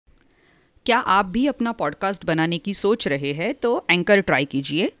क्या आप भी अपना पॉडकास्ट बनाने की सोच रहे हैं तो एंकर ट्राई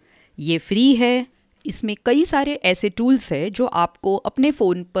कीजिए। ये फ्री है। इसमें कई सारे ऐसे टूल्स हैं जो आपको अपने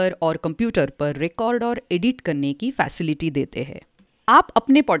फ़ोन पर और कंप्यूटर पर रिकॉर्ड और एडिट करने की फैसिलिटी देते हैं। आप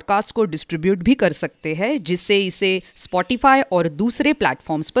अपने पॉडकास्ट को डिस्ट्रीब्यूट भी कर सकते हैं जिससे इसे स्पॉटिफाई और दूसरे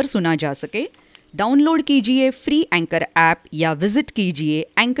प्लेटफॉर्म्स पर सुना जा सके। डाउनलोड कीजिए फ्री एंकर ऐप या विजिट कीजिए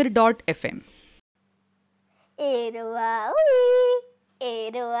anchor.fm।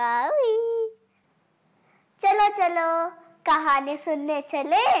 एरवावी चलो चलो कहानी सुनने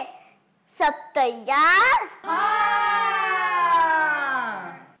चले। सब तैयार?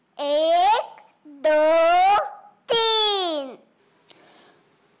 एक दो तीन।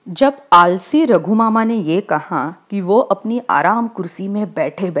 जब आलसी रघु मामा ने ये कहा कि वो अपनी आराम कुर्सी में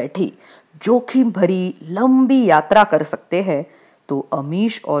बैठे बैठे जोखिम भरी लंबी यात्रा कर सकते हैं तो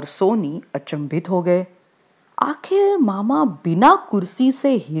अमीश और सोनी अचंभित हो गए। आखिर मामा बिना कुर्सी से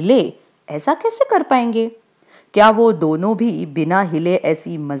हिले ऐसा कैसे कर पाएंगे? क्या वो दोनों भी बिना हिले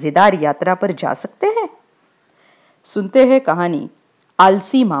ऐसी मजेदार यात्रा पर जा सकते हैं? सुनते हैं कहानी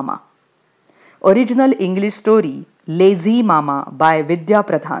आलसी मामा। ओरिजिनल इंग्लिश स्टोरी लेजी मामा बाय विद्या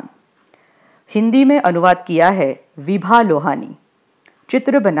प्रधान। हिंदी में अनुवाद किया है विभा लोहानी।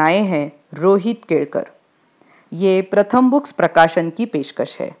 चित्र बनाए हैं रोहित केड़कर। ये प्रथम बुक्स प्रकाशन की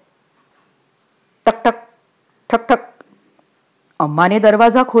पेशकश है। टक टक ठक ठक। अम्मा ने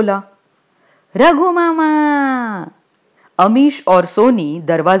दरवाजा खोला। रघु मामा। अमीश और सोनी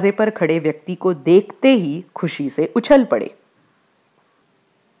दरवाजे पर खड़े व्यक्ति को देखते ही खुशी से उछल पड़े।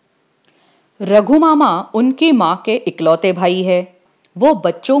 रघु मामा उनकी मां के इकलौते भाई है। वो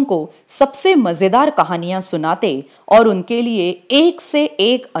बच्चों को सबसे मजेदार कहानियां सुनाते और उनके लिए एक से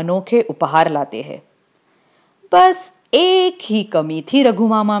एक अनोखे उपहार लाते हैं। बस एक ही कमी थी रघु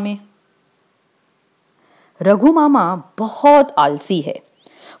मामा में। रघु मामा बहुत आलसी है।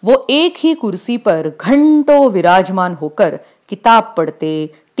 वो एक ही कुर्सी पर घंटों विराजमान होकर किताब पढ़ते,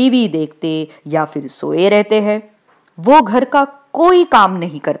 टीवी देखते या फिर सोए रहते हैं। वो घर का कोई काम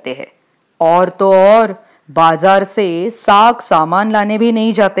नहीं करते हैं और तो और बाजार से साग सामान लाने भी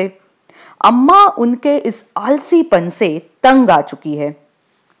नहीं जाते। अम्मा उनके इस आलसीपन से तंग आ चुकी है।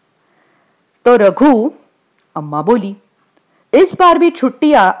 तो रघु, अम्मा बोली, इस बार भी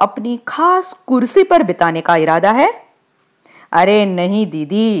छुट्टियां अपनी खास कुर्सी पर बिताने का इरादा है? अरे नहीं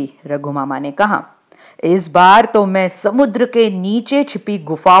दीदी, रघु मामा ने कहा, इस बार तो मैं समुद्र के नीचे छिपी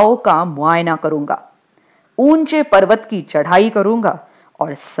गुफाओं का मुआयना करूंगा, ऊंचे पर्वत की चढ़ाई करूंगा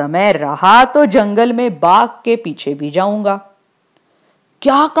और समय रहा तो जंगल में बाघ के पीछे भी जाऊंगा।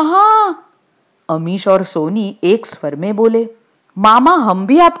 क्या कहा? अमीश और सोनी एक स्वर में बोले। मामा, हम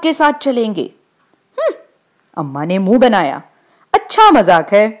भी आपके साथ चलेंगे। अम्मा ने मुंह बनाया। अच्छा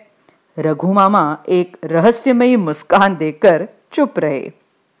मजाक है। रघु मामा एक रहस्यमयी मुस्कान देकर चुप रहे।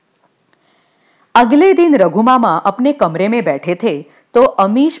 अगले दिन रघु मामा अपने कमरे में बैठे थे तो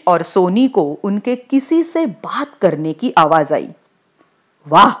अमीश और सोनी को उनके किसी से बात करने की आवाज आई।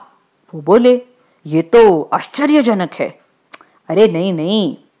 वाह, वो बोले, ये तो आश्चर्यजनक है। अरे नहीं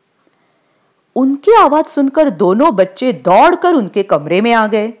नहीं। उनकी आवाज सुनकर दोनों बच्चे दौड़कर उनके कमरे में आ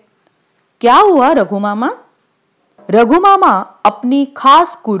गए। क्या हुआ रघु मामा? रघु मामा अपनी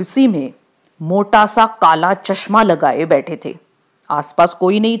खास कुर्सी में मोटा सा काला चश्मा लगाए बैठे थे। आसपास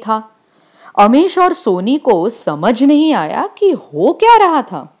कोई नहीं था। अमीश और सोनी को समझ नहीं आया कि हो क्या रहा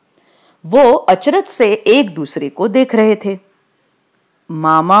था। वो अचरज से एक दूसरे को देख रहे थे।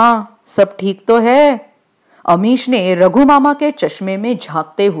 मामा, सब ठीक तो है? अमीश ने रघु मामा के चश्मे में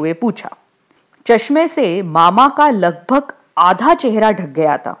झांकते हुए पूछा। चश्मे से मामा का लगभग आधा चेहरा ढक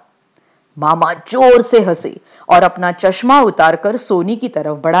गया था। मामा जोर से हंसे और अपना चश्मा उतारकर सोनी की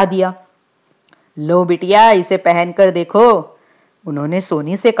तरफ बढ़ा दिया। लो बिटिया, इसे पहनकर देखो, उन्होंने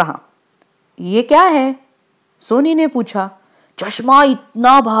सोनी से कहा। ये क्या है? सोनी ने पूछा। चश्मा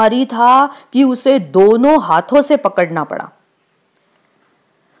इतना भारी था कि उसे दोनों हाथों से पकड़ना पड़ा।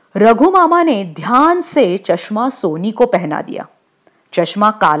 रघु मामा ने ध्यान से चश्मा सोनी को पहना दिया।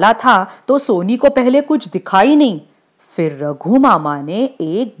 चश्मा काला था तो सोनी को पहले कुछ दिखाई नहीं। फिर रघु मामा ने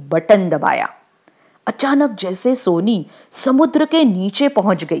एक बटन दबाया। अचानक जैसे सोनी समुद्र के नीचे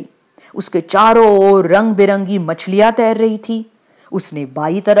पहुंच गई। उसके चारों ओर रंग बिरंगी मछलियां तैर रही थी। उसने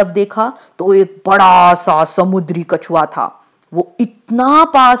बाईं तरफ देखा तो एक बड़ा सा समुद्री कछुआ था। वो इतना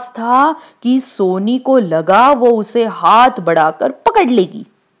पास था कि सोनी को लगा वो उसे हाथ बढ़ाकर पकड़ लेगी।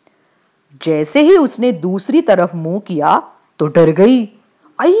 जैसे ही उसने दूसरी तरफ मुंह किया तो डर गई।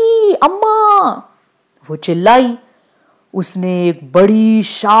 आई अम्मा, वो चिल्लाई। उसने एक बड़ी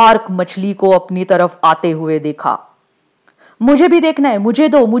शार्क मछली को अपनी तरफ आते हुए देखा। मुझे भी देखना है, मुझे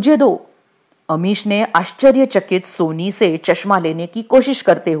दो, मुझे दो। अमीश ने आश्चर्यचकित सोनी से चश्मा लेने की कोशिश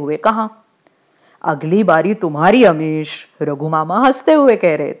करते हुए कहा। अगली बारी तुम्हारी अमीश, रघु मामा हंसते हुए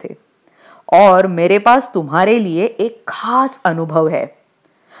कह रहे थे। और मेरे पास तुम्हारे लिए एक खास अनुभव है।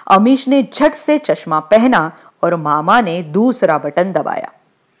 अमीश ने झट से चश्मा पहना और मामा ने दूसरा बटन दबाया।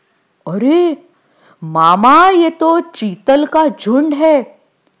 अरे मामा, ये तो चीतल का झुंड है।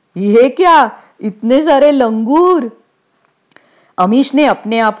 ये क्या, इतने सारे लंगूर? अमीश ने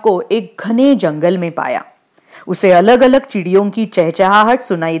अपने आप को एक घने जंगल में पाया। उसे अलग अलग चिड़ियों की चहचहाहट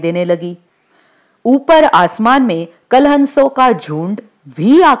सुनाई देने लगी। ऊपर आसमान में कलहंसों का झुंड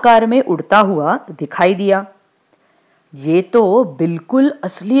वी आकार में उड़ता हुआ दिखाई दिया। ये तो बिल्कुल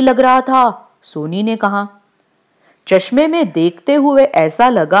असली लग रहा था, सोनी ने कहा। चश्मे में देखते हुए ऐसा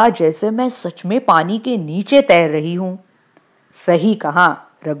लगा जैसे मैं सच में पानी के नीचे तैर रही हूं। सही कहा,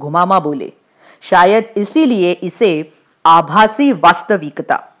 रघु मामा बोले। शायद इसीलिए इसे आभासी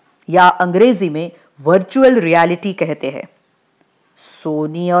वास्तविकता या अंग्रेजी में वर्चुअल रियलिटी कहते हैं।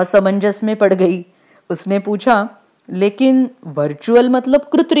 सोनी असमंजस में पड़ गई। उसने पूछा, लेकिन वर्चुअल मतलब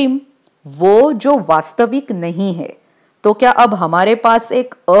कृत्रिम, वो जो वास्तविक नहीं है। तो क्या अब हमारे पास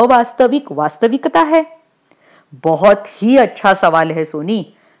एक अवास्तविक वास्तविकता है? बहुत ही अच्छा सवाल है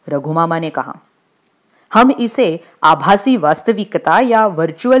सोनी, रघु मामा ने कहा। हम इसे आभासी वास्तविकता या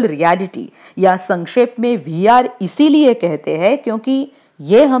वर्चुअल रियलिटी या संक्षेप में वीआर इसीलिए कहते हैं क्योंकि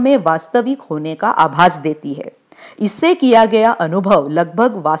ये हमें वास्तविक होने का आभास देती है। इससे किया गया अनुभव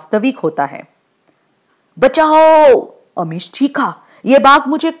लगभग वास्तविक होता है। बचाओ, अमीश चीखा, ये बाघ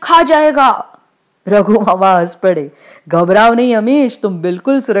मुझे खा जाएगा। रघु मामा हंस पड़े। घबराओ नहीं अमीश, तुम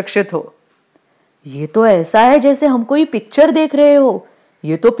बिल्कुल सुरक्षित हो। ये तो ऐसा है जैसे हम कोई पिक्चर देख रहे हो।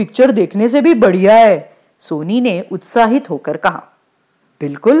 ये तो पिक्चर देखने से भी बढ़िया है, सोनी ने उत्साहित होकर कहा।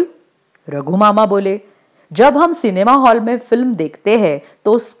 बिल्कुल, रघु मामा बोले। जब हम सिनेमा हॉल में फिल्म देखते हैं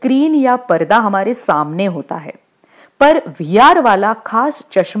तो स्क्रीन या पर्दा हमारे सामने होता है, पर वीआर वाला खास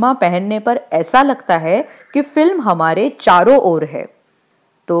चश्मा पहनने पर ऐसा लगता है कि फिल्म हमारे चारों ओर है।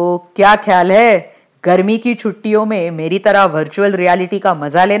 तो क्या ख्याल है, गर्मी की छुट्टियों में मेरी तरह वर्चुअल रियलिटी का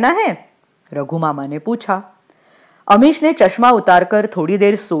मजा लेना है? रघु मामा ने पूछा। अमीश ने चश्मा उतारकर थोड़ी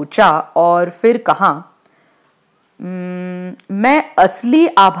देर सोचा और फिर कहा, मैं असली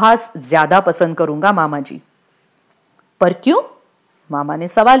आभास ज्यादा पसंद करूंगा मामा जी। पर क्यों? मामा ने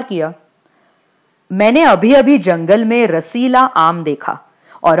सवाल किया। मैंने अभी अभी जंगल में रसीला आम देखा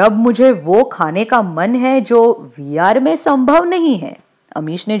और अब मुझे वो खाने का मन है जो वीआर में संभव नहीं है,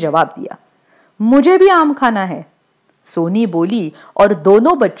 अमीश ने जवाब दिया। मुझे भी आम खाना है, सोनी बोली और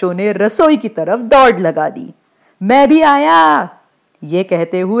दोनों बच्चों ने रसोई की तरफ दौड़ लगा दी। मैं भी आया, ये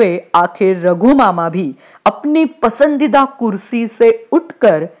कहते हुए आखिर रघु मामा भी अपनी पसंदीदा कुर्सी से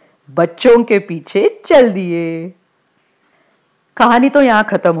उठकर बच्चों के पीछे चल दिए। कहानी तो यहां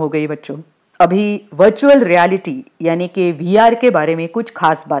खत्म हो गई बच्चों। अभी वर्चुअल रियलिटी यानी कि वीआर के बारे में कुछ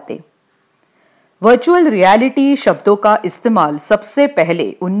खास बातें। वर्चुअल रियलिटी शब्दों का इस्तेमाल सबसे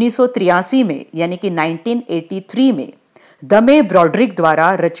पहले 1983 में यानी कि 1983 में दमे ब्रॉड्रिक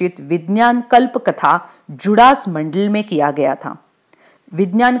द्वारा रचित विज्ञान कल्प कथा जुडास मंडल में किया गया था।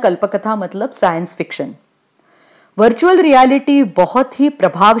 विज्ञान कल्पकथा मतलब साइंस फिक्शन। वर्चुअल रियलिटी बहुत ही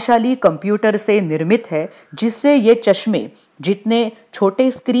प्रभावशाली कंप्यूटर से निर्मित है जिससे ये चश्मे जितने छोटे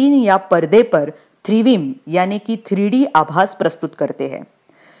स्क्रीन या पर्दे पर थ्रीविम यानी कि 3D आभास प्रस्तुत करते हैं।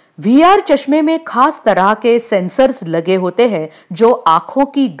 वीआर चश्मे में खास तरह के सेंसर्स लगे होते हैं जो आंखों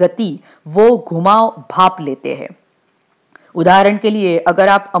की गति वो घुमाव भाप लेते हैं। उदाहरण के लिए अगर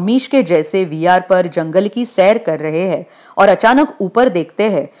आप अमीश के जैसे वीआर पर जंगल की सैर कर रहे हैं और अचानक ऊपर देखते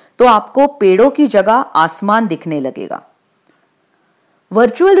हैं तो आपको पेड़ों की जगह आसमान दिखने लगेगा।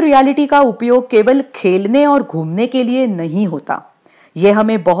 वर्चुअल रियलिटी का उपयोग केवल खेलने और घूमने के लिए नहीं होता, यह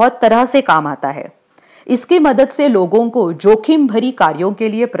हमें बहुत तरह से काम आता है। इसकी मदद से लोगों को जोखिम भरी कार्यों के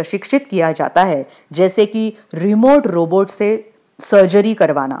लिए प्रशिक्षित किया जाता है, जैसे कि रिमोट रोबोट से सर्जरी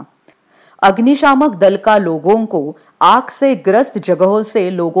करवाना, अग्निशामक दल का लोगों को आग से ग्रस्त जगहों से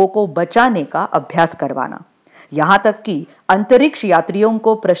लोगों को बचाने का अभ्यास करवाना, यहां तक कि अंतरिक्ष यात्रियों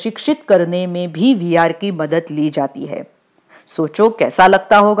को प्रशिक्षित करने में भी वीआर की मदद ली जाती है। सोचो कैसा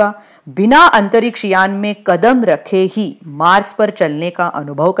लगता होगा बिना अंतरिक्ष यान में कदम रखे ही मार्स पर चलने का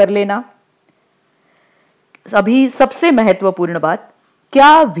अनुभव कर लेना। अभी सबसे महत्वपूर्ण बात,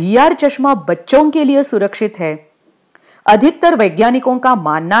 क्या वीआर चश्मा बच्चों के लिए सुरक्षित है? अधिकतर वैज्ञानिकों का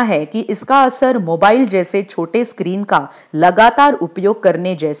मानना है कि इसका असर मोबाइल जैसे छोटे स्क्रीन का लगातार उपयोग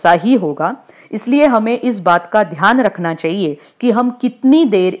करने जैसा ही होगा, इसलिए हमें इस बात का ध्यान रखना चाहिए कि हम कितनी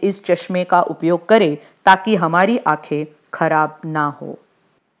देर इस चश्मे का उपयोग करें ताकि हमारी आंखें खराब ना हो।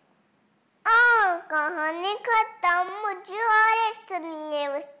 कहानी खत्म, मुझे और एक सुननी है,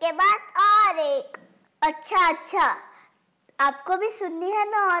 उसके बाद और एक। अच्छा, आपको भी सुननी है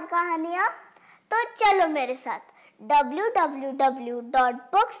ना और कहानियां? तो चलो मेरे साथ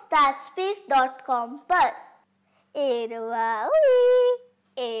www.booksthatspeak.com पर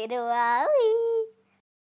एरवा